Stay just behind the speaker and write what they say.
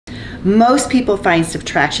Most people find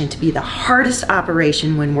subtraction to be the hardest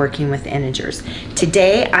operation when working with integers.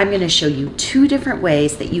 Today, I'm going to show you two different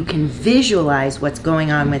ways that you can visualize what's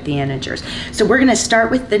going on with the integers. So we're going to start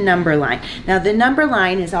with the number line. Now, the number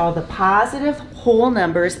line is all the positive whole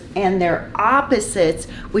numbers and their opposites,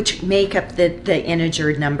 which make up the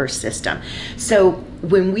integer number system. So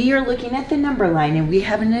when we are looking at the number line and we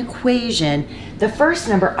have an equation, the first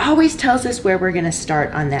number always tells us where we're going to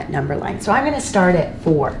start on that number line. So I'm going to start at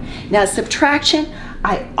 4. Now, subtraction,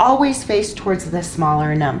 I always face towards the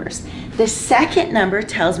smaller numbers. The second number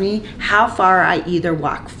tells me how far I either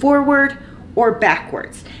walk forward or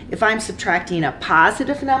backwards. If I'm subtracting a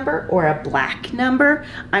positive number or a black number,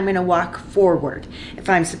 I'm going to walk forward. If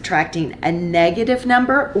I'm subtracting a negative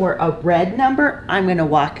number or a red number, I'm going to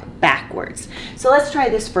walk backwards. So let's try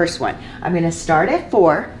this first one. I'm going to start at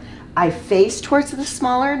 4. I face towards the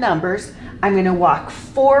smaller numbers. I'm going to walk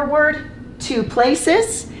forward 2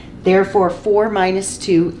 places. Therefore, 4 minus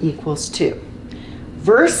 2 equals 2.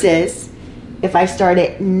 Versus, if I start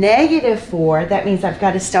at -4, that means I've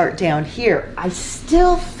got to start down here. I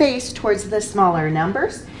still face towards the smaller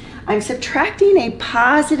numbers. I'm subtracting a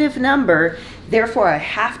positive number, therefore I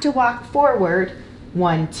have to walk forward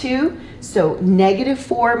 1, 2. So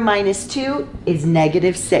 -4 minus 2 is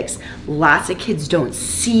 -6. Lots of kids don't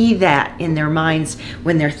see that in their minds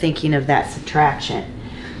when they're thinking of that subtraction.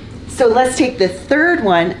 So let's take the third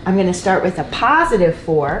one. I'm going to start with a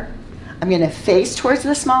 +4. I'm going to face towards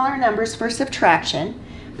the smaller numbers for subtraction,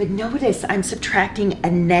 but notice I'm subtracting a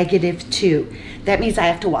 -2. That means I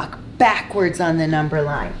have to walk backwards on the number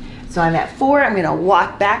line. So I'm at 4, I'm going to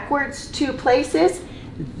walk backwards 2 places.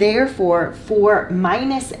 Therefore, 4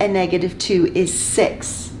 minus a -2 is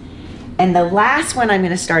 6. And the last one, I'm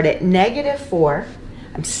going to start at -4.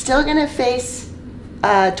 I'm still going to face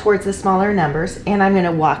towards the smaller numbers, and I'm going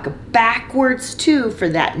to walk backwards 2 for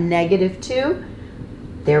that -2.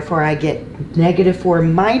 Therefore, I get -4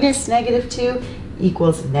 minus -2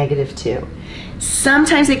 equals -2.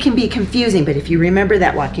 Sometimes it can be confusing, but if you remember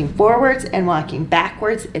that walking forwards and walking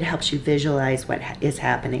backwards, it helps you visualize what is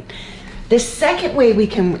happening. The second way we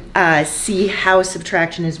can see how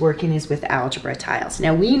subtraction is working is with algebra tiles.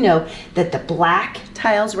 Now, we know that the black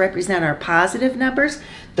tiles represent our positive numbers,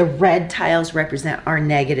 the red tiles represent our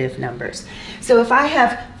negative numbers. So if I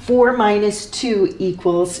have 4 minus 2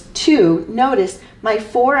 equals 2, notice my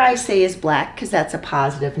 4 I say is black because that's a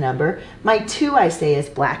positive number. My 2 I say is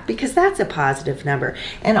black because that's a positive number.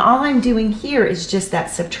 And all I'm doing here is just that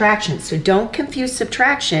subtraction. So don't confuse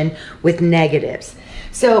subtraction with negatives.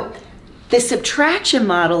 So the subtraction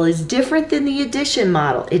model is different than the addition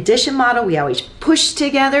model. Addition model, we always push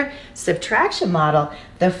together. Subtraction model,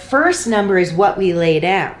 the first number is what we lay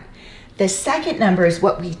down. The second number is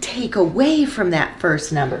what we take away from that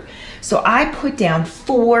first number. So I put down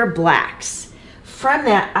 4 blacks. From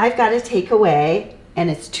that, I've got to take away,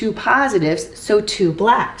 and it's 2 positives, so 2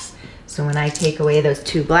 blacks. So when I take away those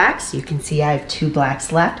 2 blacks, you can see I have 2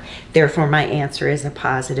 blacks left. Therefore, my answer is a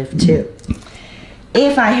 +2.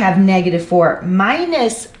 If I have -4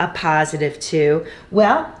 minus a +2,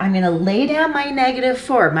 well, I'm going to lay down my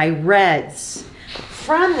 -4, my reds.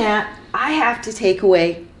 From that, I have to take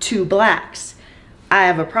away 2 blacks. I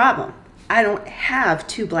have a problem. I don't have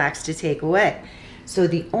 2 blacks to take away. So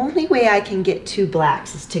the only way I can get 2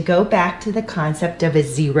 blacks is to go back to the concept of a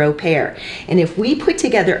 0 pair. And if we put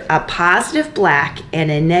together a positive black and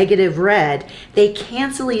a negative red, they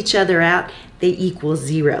cancel each other out. They equal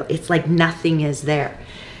 0. It's like nothing is there.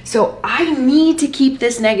 So I need to keep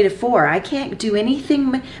this -4. I can't do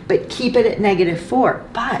anything but keep it at -4.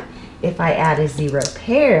 But if I add a 0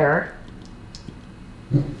 pair,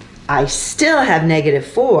 I still have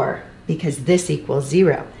 -4 because this equals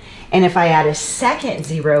 0. And if I add a second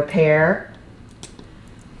 0 pair,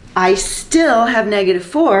 I still have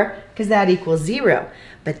 -4 because that equals 0.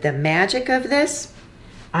 But the magic of this,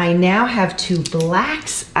 I now have 2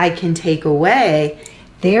 blacks I can take away.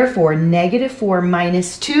 Therefore, -4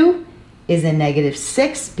 minus 2 is a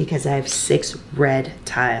 -6 because I have 6 red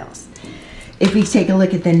tiles. If we take a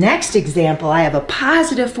look at the next example, I have a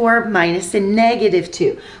 +4 minus a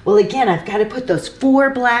 -2. Well, again, I've got to put those 4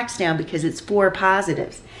 blacks down because it's 4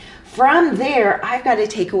 positives. From there, I've got to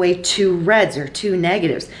take away 2 reds or 2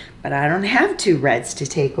 negatives, but I don't have 2 reds to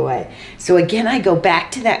take away. So again, I go back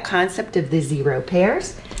to that concept of the 0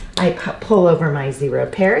 pairs. I pull over my 0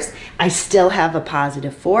 pairs. I still have a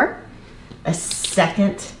 +4. A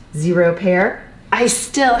second 0 pair. I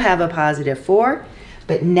still have a +4,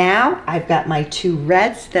 but now I've got my 2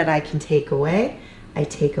 reds that I can take away. I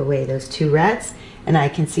take away those 2 reds, And I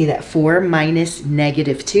can see that 4 minus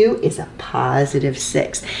negative 2 is a positive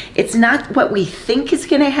 6. It's not what we think is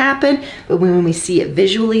going to happen, but when we see it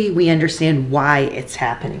visually, we understand why it's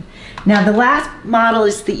happening. Now the last model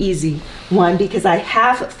is the easy one because I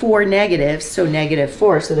have 4 negatives, so negative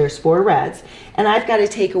 4, so there's 4 reds, and I've got to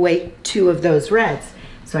take away 2 of those reds.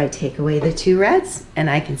 So I take away the 2 reds and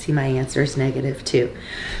I can see my answer is negative 2.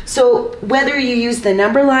 So whether you use the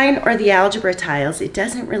number line or the algebra tiles, it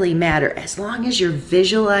doesn't really matter as long as you're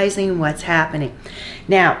visualizing what's happening.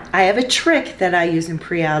 Now, I have a trick that I use in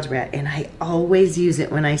pre-algebra and I always use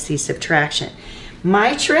it when I see subtraction.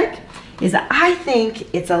 My trick is that I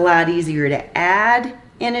think it's a lot easier to add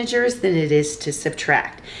integers than it is to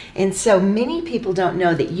subtract. And so many people don't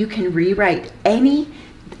know that you can rewrite any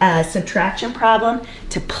subtraction problem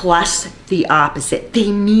to plus the opposite.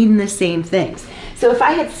 They mean the same things. So if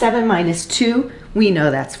I had 7 minus 2, we know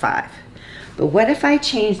that's 5. But what if I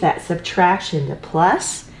change that subtraction to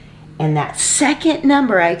plus, and that second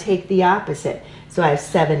number I take the opposite? So I have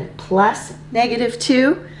 7 plus negative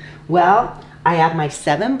 2. Well, I have my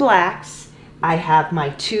 7 blacks, I have my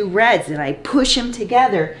 2 reds, and I push them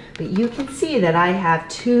together, but you can see that I have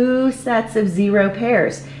 2 sets of 0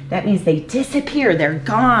 pairs. That means they disappear, they're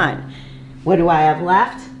gone. What do I have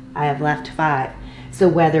left? I have left 5. So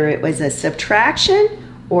whether it was a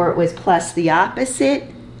subtraction or it was plus the opposite,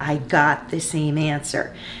 I got the same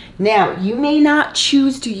answer. Now, you may not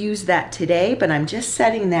choose to use that today, but I'm just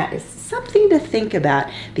setting that as something to think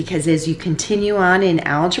about because as you continue on in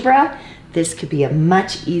algebra, this could be a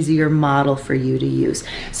much easier model for you to use.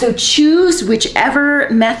 So choose whichever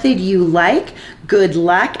method you like. Good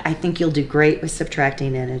luck. I think you'll do great with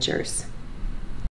subtracting integers.